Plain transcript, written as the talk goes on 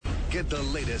Get the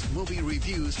latest movie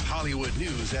reviews, Hollywood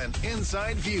news, and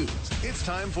inside views. It's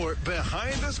time for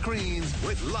Behind the Screens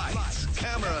with Lights,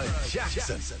 Camera,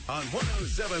 Jackson on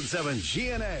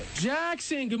 107.7 GNA.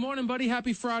 Jackson, good morning, buddy.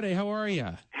 Happy Friday. How are you?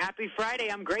 Happy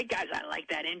Friday. I'm great, guys. I like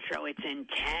that intro. It's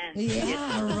intense.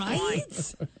 Yeah,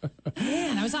 right?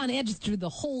 Man, I was on edge through the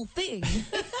whole thing.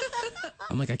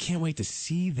 I'm like, I can't wait to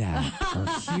see that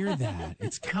or hear that.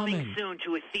 It's Coming soon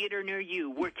to a theater near you.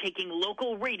 We're taking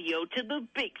local radio to the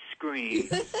big screen.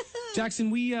 Jackson,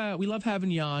 we love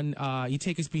having you on. You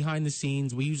take us behind the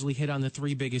scenes. We usually hit on the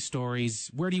three biggest stories.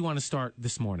 Where do you want to start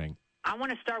this morning? I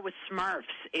want to start with Smurfs.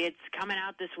 It's coming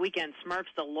out this weekend, Smurfs,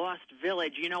 The Lost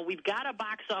Village. You know, we've got a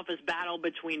box office battle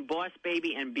between Boss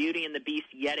Baby and Beauty and the Beast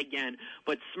yet again,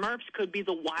 but Smurfs could be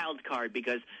the wild card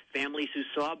because families who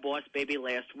saw Boss Baby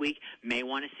last week may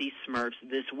want to see Smurfs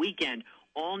this weekend.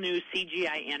 All-new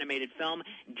CGI animated film.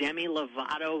 Demi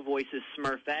Lovato voices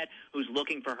Smurfette, who's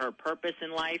looking for her purpose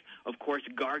in life. Of course,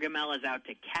 Gargamel is out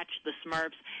to catch the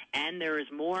Smurfs, and there is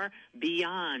more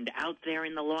beyond out there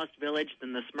in the Lost Village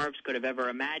than the Smurfs could have ever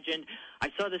imagined. I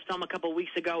saw this film a couple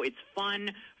weeks ago. It's fun,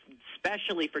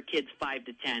 especially for kids 5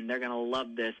 to 10. They're going to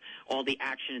love this. All the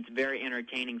action, it's very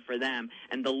entertaining for them.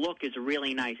 And the look is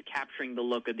really nice, capturing the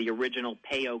look of the original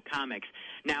Peyo comics.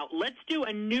 Now, let's do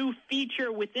a new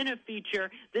feature within a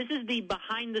feature. This is the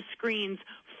behind the screens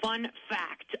fun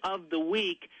fact of the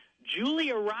week.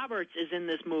 Julia Roberts is in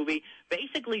this movie.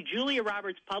 Basically, Julia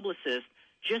Roberts' publicist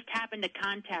just happened to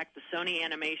contact the Sony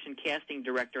Animation casting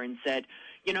director and said,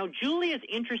 you know, Julia's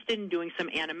interested in doing some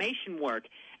animation work.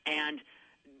 And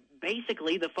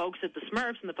basically, the folks at the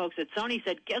Smurfs and the folks at Sony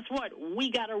said, guess what?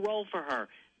 We got a role for her.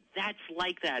 That's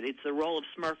like that. It's the role of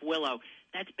Smurf Willow.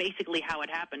 That's basically how it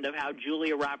happened, of how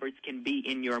Julia Roberts can be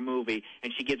in your movie,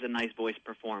 and she gives a nice voice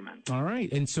performance. All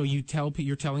right, and so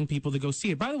you're telling people to go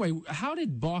see it. By the way, how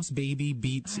did Boss Baby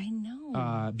beat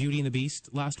Beauty and the Beast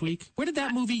last week? Where did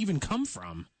that movie even come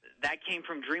from? That came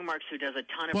from DreamWorks, who does a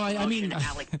ton of promotion.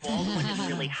 Alec Baldwin is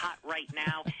really hot right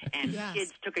now, and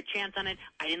kids took a chance on it.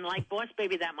 I didn't like Boss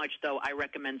Baby that much, though. I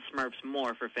recommend Smurfs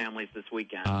more for families this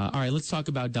weekend. All right, let's talk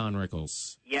about Don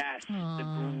Rickles. Yes,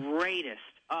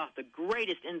 the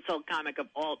greatest insult comic of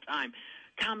all time.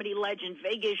 Comedy legend,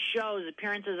 Vegas shows,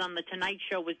 appearances on The Tonight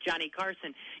Show with Johnny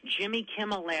Carson. Jimmy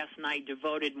Kimmel last night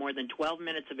devoted more than 12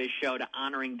 minutes of his show to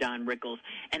honoring Don Rickles,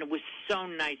 and it was so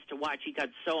nice to watch. He got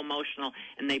so emotional,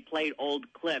 and they played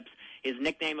old clips. His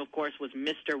nickname, of course, was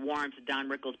Mr. Warmth. Don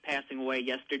Rickles passing away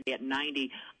yesterday at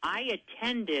 90. I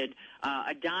attended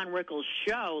a Don Rickles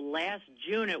show last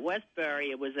June at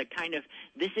Westbury. It was a kind of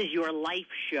This Is Your Life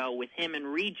show with him and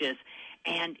Regis,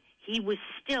 and he was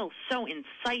still so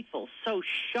insightful, so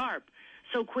sharp,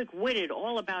 so quick-witted,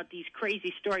 all about these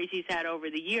crazy stories he's had over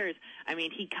the years. I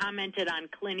mean, he commented on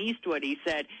Clint Eastwood. He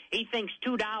said he thinks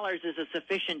 $2 is a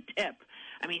sufficient tip.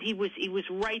 I mean, he was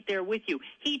right there with you.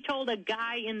 He told a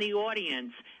guy in the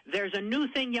audience, there's a new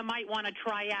thing you might want to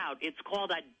try out. It's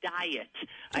called a diet.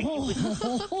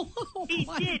 He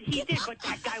did, but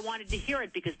that guy wanted to hear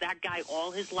it because that guy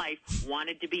all his life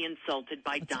wanted to be insulted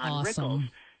by Don Rickles.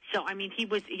 So, I mean, he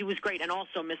was great, and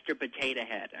also Mr. Potato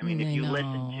Head. I mean, if you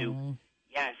listen to,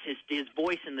 his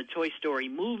voice in the Toy Story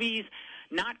movies,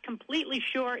 not completely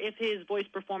sure if his voice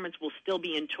performance will still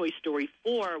be in Toy Story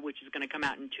 4, which is going to come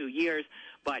out in 2 years,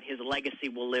 but his legacy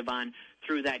will live on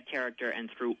through that character and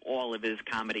through all of his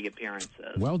comedy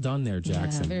appearances. Well done there,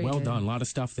 Jackson. Yeah, well done. A lot of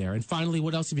stuff there. And finally,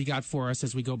 what else have you got for us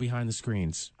as we go behind the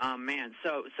screens? Oh, man.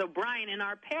 So Brian, in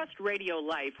our past radio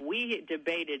life, we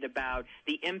debated about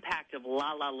the impact of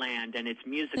La La Land and its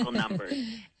musical numbers.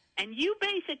 And you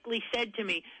basically said to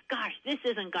me, gosh, this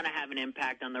isn't going to have an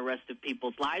impact on the rest of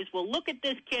people's lives. Well, look at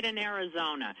this kid in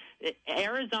Arizona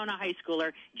high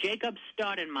schooler, Jacob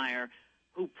Staudenmeyer,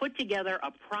 who put together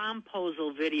a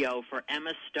promposal video for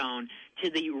Emma Stone to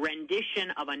the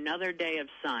rendition of Another Day of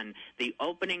Sun, the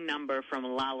opening number from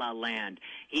La La Land.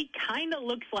 He kind of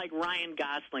looks like Ryan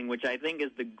Gosling, which I think is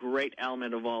the great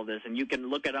element of all this, and you can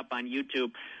look it up on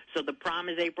YouTube. So the prom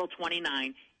is April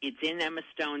 29. It's in Emma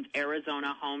Stone's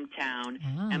Arizona hometown.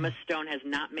 Emma Stone has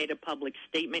not made a public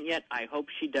statement yet. I hope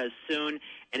she does soon.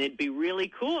 And it'd be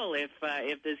really cool if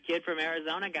this kid from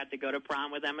Arizona got to go to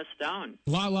prom with Emma Stone.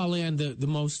 La La Land, the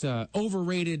most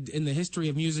overrated in the history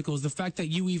of musicals. The fact that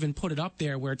you even put it up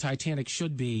there where Titanic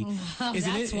should be.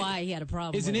 That's why he had a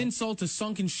problem. Is an insult to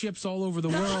sunken ships all over the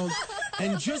world.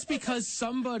 And just because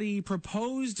somebody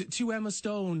proposed to Emma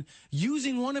Stone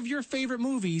using one of your favorite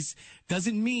movies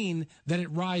doesn't mean that it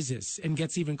rises and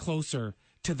gets even closer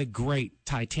to the great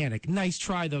Titanic. Nice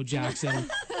try, though, Jackson.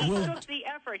 He took the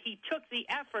effort. effort. He took the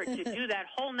effort to do that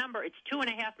whole number. It's 2.5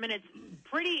 minutes,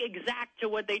 pretty exact to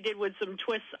what they did with some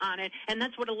twists on it. And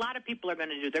that's what a lot of people are going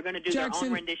to do. They're going to do Jackson, their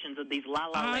own renditions of these La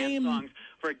La Land songs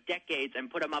for decades and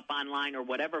put them up online or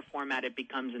whatever format it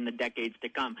becomes in the decades to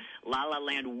come. La La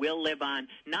Land will live on,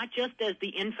 not just as the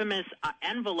infamous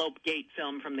envelope gate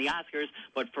film from the Oscars,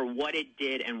 but for what it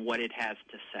did and what it has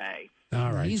to say.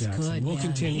 All right, He's Jackson. good, We'll man.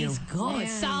 continue. He's good.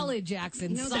 Solid,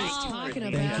 Jackson. You know what he's Solid. talking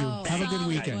Thank you. about. Have a good Solid.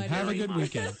 weekend. Have a good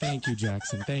weekend. Thank you,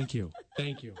 Jackson. Thank you.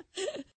 Thank you.